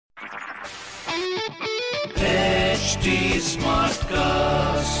HT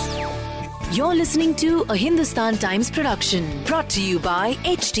Smartcast. You're listening to a Hindustan Times production brought to you by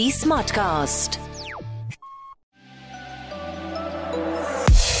HT Smartcast.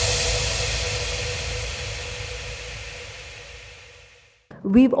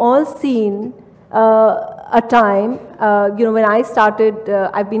 We've all seen a time, when I started,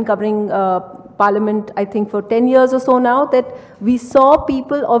 I've been covering Parliament, I think, for 10 years or so now, that we saw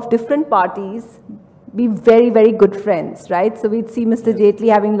people of different parties be very, very good friends, right? So we'd see Mr. Jaitley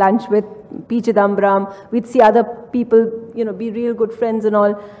having lunch with P. Chidambaram. We'd see other people, be real good friends and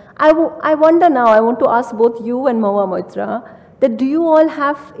all. I wonder now, I want to ask both you and Mahua Moitra, that do you all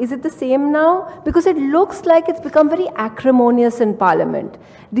have, is it the same now? Because it looks like it's become very acrimonious in Parliament.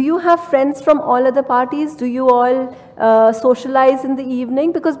 Do you have friends from all other parties? Do you all socialize in the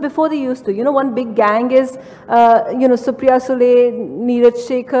evening? Because before they used to, one big gang is, Supriya Sule, Neeraj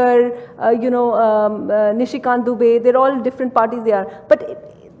Shekhar, Nishikant Dubey, they're all different parties they are. But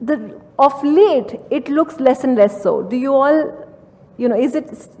of late, it looks less and less so. Do you all, is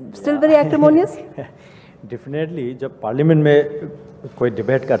it still very acrimonious? Definitely जब parliament में कोई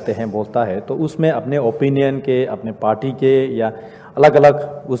debate करते हैं, बोलता है, तो उसमें अपने ओपिनियन के, अपने पार्टी के या अलग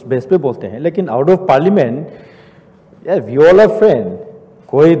अलग उस बेस पे बोलते हैं. लेकिन out of parliament we all are friend.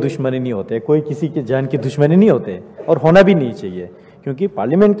 कोई दुश्मनी नहीं होते, कोई किसी के जान की दुश्मनी नहीं होते और होना भी नहीं चाहिए, क्योंकि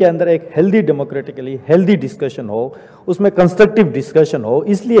पार्लियामेंट के अंदर एक हेल्दी डेमोक्रेटिकली हेल्दी डिस्कशन हो, उसमें कंस्ट्रक्टिव डिस्कशन हो.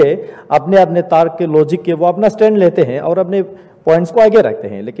 इसलिए अपने अपने तार्क के, लॉजिक के वो अपना स्टैंड लेते हैं और अपने पॉइंट्स को आगे रखते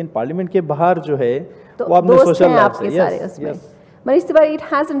हैं. लेकिन पार्लियामेंट के बाहर जो है वो अपने सोशल लाइफ से. Manish Tiwari, it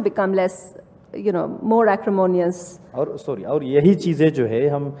hasn't become less, more acrimonious. और यही चीजें जो है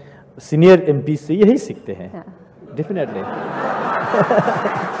हम सीनियर एमपी से यही सीखते हैं. Definitely.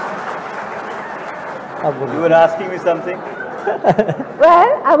 You were asking me something?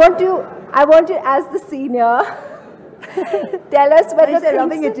 Well, I want you as the senior. Tell us whether they're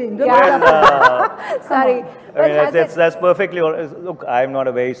rubbing it in. Sorry. I mean, that's perfectly all. Look, I'm not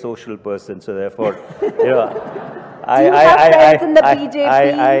a very social person, so therefore, I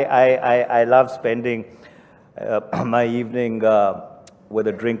love spending my evening with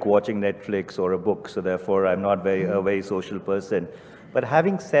a drink, watching Netflix or a book. So therefore, I'm not a very social person. But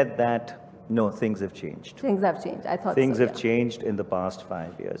having said that, no, things have changed. Things have changed. I thought things have changed in the past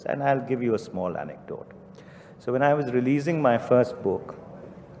 5 years, and I'll give you a small anecdote. So when I was releasing my first book,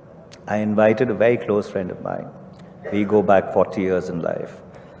 I invited a very close friend of mine. We go back 40 years in life.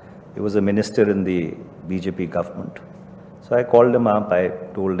 He was a minister in the BJP government. So I called him up, I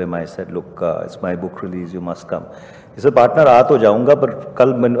told him, I said, look, it's my book release, you must come. He said, partner, आ तो जाऊंगा, पर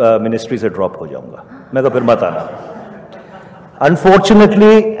कल ministry से drop हो जाऊंगा. मैं कहा फिर मत आना.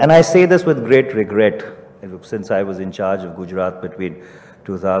 Unfortunately, and I say this with great regret, since I was in charge of Gujarat between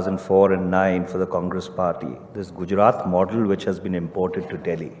 2004 and 9 for the Congress party, this Gujarat model which has been imported to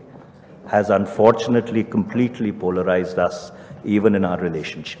Delhi has unfortunately completely polarized us even in our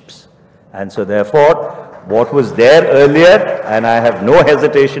relationships. And so therefore, what was there earlier, and I have no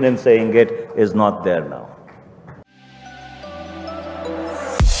hesitation in saying it, is not there now.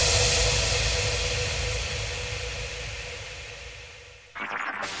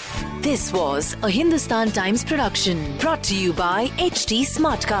 This was a Hindustan Times production brought to you by HT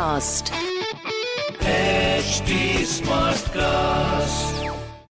Smartcast. HT Smartcast.